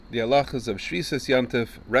The halachas of Shvisas Yom Tov,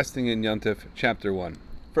 resting in Yom Tov, Chapter 1.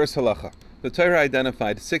 First halacha. The Torah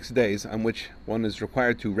identified 6 days on which one is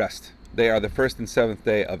required to rest. They are the 1st and 7th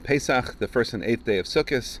day of Pesach, the 1st and 8th day of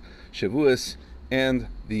Sukkot, Shavuos, and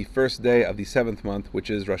the 1st day of the 7th month, which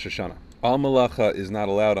is Rosh Hashanah. All malacha is not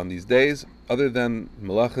allowed on these days, other than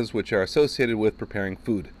malachas which are associated with preparing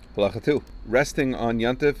food. Halacha 2. Resting on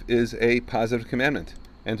Yom Tov is a positive commandment,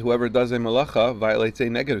 and whoever does a malacha violates a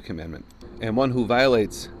negative commandment. And one who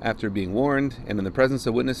violates after being warned and in the presence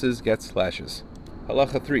of witnesses gets lashes.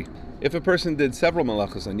 Halacha 3. If a person did several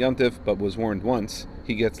malachas on Yom Tov but was warned once,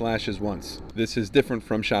 he gets lashes once. This is different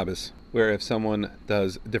from Shabbos, where if someone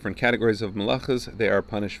does different categories of malachas, they are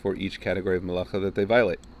punished for each category of malacha that they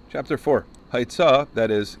violate. Chapter 4. Haitzah, that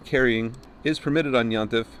is, carrying, is permitted on Yom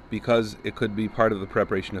Tov because it could be part of the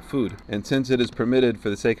preparation of food. And since it is permitted for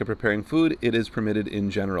the sake of preparing food, it is permitted in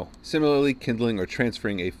general. Similarly, kindling or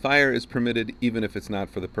transferring a fire is permitted even if it's not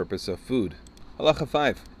for the purpose of food. Halacha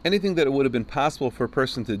 5. Anything that it would have been possible for a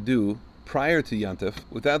person to do prior to Yom Tov,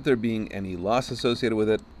 without there being any loss associated with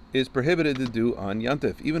it, is prohibited to do on Yom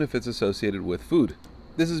Tov, even if it's associated with food.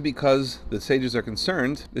 This is because the sages are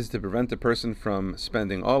concerned this is to prevent a person from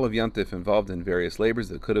spending all of Yom Tov involved in various labors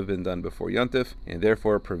that could have been done before Yom Tov, and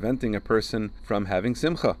therefore preventing a person from having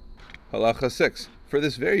simcha. Halacha 6. For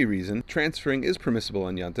this very reason, transferring is permissible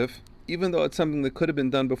on Yom Tov, even though it's something that could have been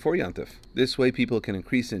done before Yom Tov. This way people can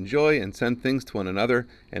increase in joy and send things to one another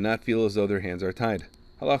and not feel as though their hands are tied.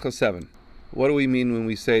 Halacha 7. What do we mean when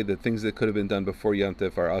we say that things that could have been done before Yom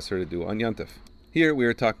Tov are usher to do on Yom Tov? Here we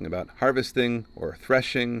are talking about harvesting, or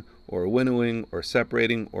threshing, or winnowing, or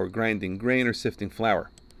separating, or grinding grain, or sifting flour.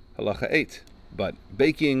 Halacha 8. But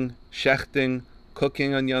baking, shechting,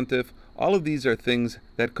 cooking on Yom Tov, all of these are things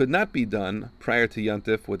that could not be done prior to Yom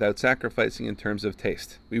Tov without sacrificing in terms of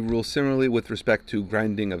taste. We rule similarly with respect to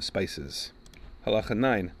grinding of spices. Halacha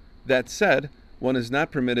 9. That said, one is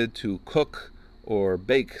not permitted to cook or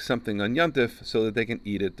bake something on Yom Tov so that they can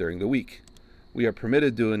eat it during the week. We are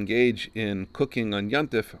permitted to engage in cooking on Yom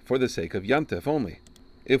Tov for the sake of Yom Tov only.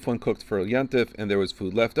 If one cooked for Yom Tov and there was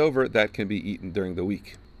food left over, that can be eaten during the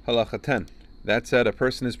week. Halacha 10. That said, a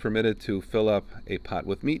person is permitted to fill up a pot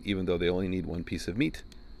with meat, even though they only need one piece of meat.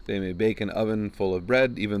 They may bake an oven full of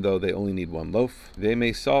bread, even though they only need one loaf. They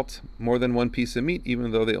may salt more than one piece of meat,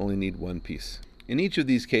 even though they only need one piece. In each of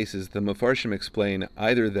these cases, the Mefarshim explain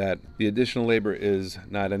either that the additional labor is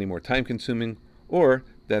not any more time-consuming, or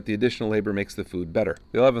that the additional labor makes the food better.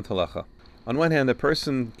 The 11th halacha. On one hand, a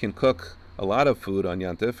person can cook a lot of food on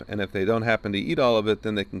Yom Tov, and if they don't happen to eat all of it,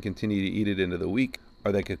 then they can continue to eat it into the week.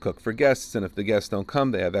 Or they could cook for guests, and if the guests don't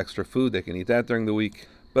come, they have extra food, they can eat that during the week.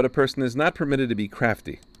 But a person is not permitted to be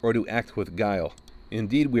crafty, or to act with guile.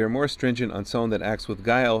 Indeed, we are more stringent on someone that acts with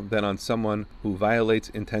guile than on someone who violates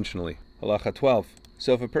intentionally. Halacha 12.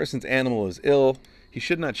 So if a person's animal is ill, he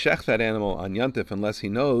should not shech that animal on Yom Tov unless he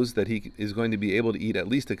knows that he is going to be able to eat at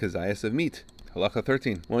least a kazayas of meat. Halacha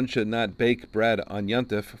 13. One should not bake bread on Yom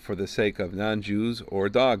Tov for the sake of non-Jews or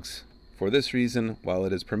dogs. For this reason, while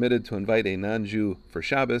it is permitted to invite a non-Jew for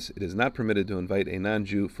Shabbos, it is not permitted to invite a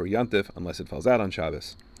non-Jew for Yom Tov unless it falls out on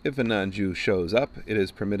Shabbos. If a non-Jew shows up, it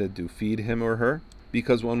is permitted to feed him or her,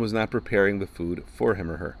 because one was not preparing the food for him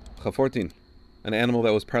or her. Halacha 14. An animal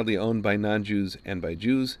that was partly owned by non-Jews and by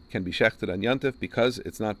Jews can be shechted on Yom Tov because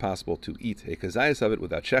it's not possible to eat a kazayas of it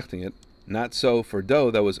without shechting it. Not so for dough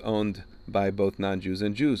that was owned by both non-Jews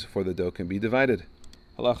and Jews, for the dough can be divided.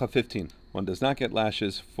 Halacha 15. One does not get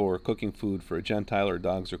lashes for cooking food for a Gentile or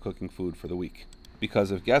dogs or cooking food for the week. Because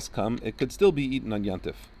if guests come, it could still be eaten on Yom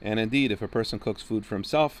Tov. And indeed, if a person cooks food for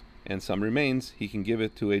himself and some remains, he can give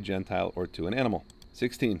it to a Gentile or to an animal.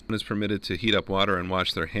 16. One is permitted to heat up water and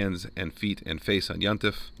wash their hands and feet and face on Yom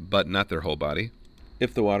Tov, but not their whole body.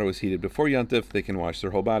 If the water was heated before Yom Tov, they can wash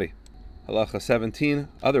their whole body. Halacha 17.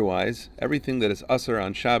 Otherwise, everything that is usher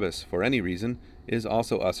on Shabbos for any reason is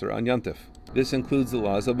also usher on Yom Tov. This includes the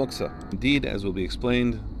laws of muksa. Indeed, as will be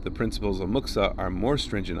explained, the principles of muksa are more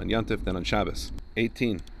stringent on Yom Tov than on Shabbos.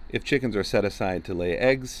 18. If chickens are set aside to lay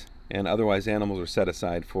eggs, and otherwise animals are set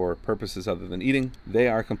aside for purposes other than eating, they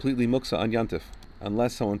are completely muksa on Yom Tov,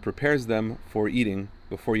 unless someone prepares them for eating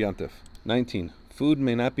before Yom Tov. 19. Food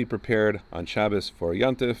may not be prepared on Shabbos for a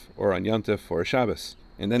Yom Tov or on Yom Tov for a Shabbos,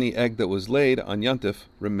 and any egg that was laid on Yom Tov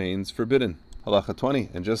remains forbidden. Halacha 20.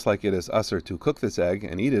 And just like it is usher to cook this egg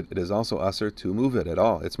and eat it, it is also usher to move it at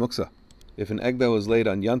all. It's muksa. If an egg that was laid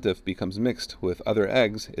on Yom Tov becomes mixed with other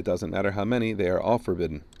eggs, it doesn't matter how many, they are all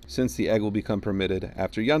forbidden. Since the egg will become permitted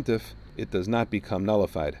after Yom Tov, it does not become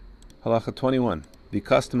nullified. Halacha 21. The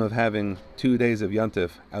custom of having 2 days of Yom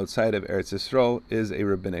Tov outside of Eretz Yisrael is a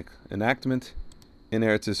rabbinic enactment, In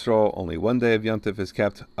Eretz Yisrael, only one day of Yom Tov is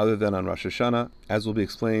kept other than on Rosh Hashanah, as will be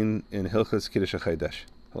explained in Hilchas Kiddush HaChodesh.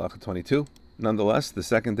 Halacha 22. Nonetheless, the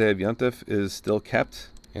second day of Yom Tov is still kept,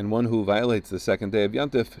 and one who violates the second day of Yom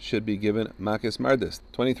Tov should be given Makis Mardis.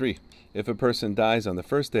 23. If a person dies on the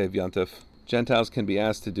first day of Yom Tov, Gentiles can be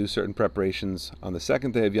asked to do certain preparations on the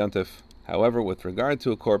second day of Yom Tov. However, with regard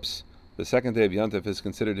to a corpse, the second day of Yom Tov is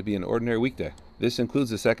considered to be an ordinary weekday. This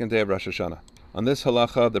includes the second day of Rosh Hashanah. On this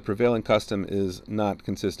halacha, the prevailing custom is not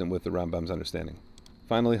consistent with the Rambam's understanding.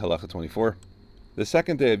 Finally, halacha 24. The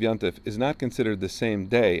second day of Yom Tov is not considered the same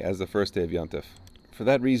day as the first day of Yom Tov. For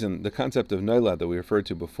that reason, the concept of noilad that we referred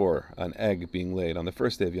to before, an egg being laid on the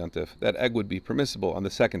first day of Yom Tov, that egg would be permissible on the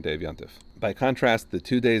second day of Yom Tov. By contrast, the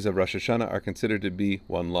 2 days of Rosh Hashanah are considered to be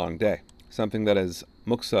one long day. Something that is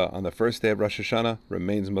muksa on the first day of Rosh Hashanah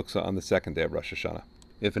remains muksa on the second day of Rosh Hashanah.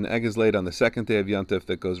 If an egg is laid on the second day of Yom Tov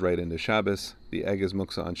that goes right into Shabbos, the egg is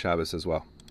muksa on Shabbos as well.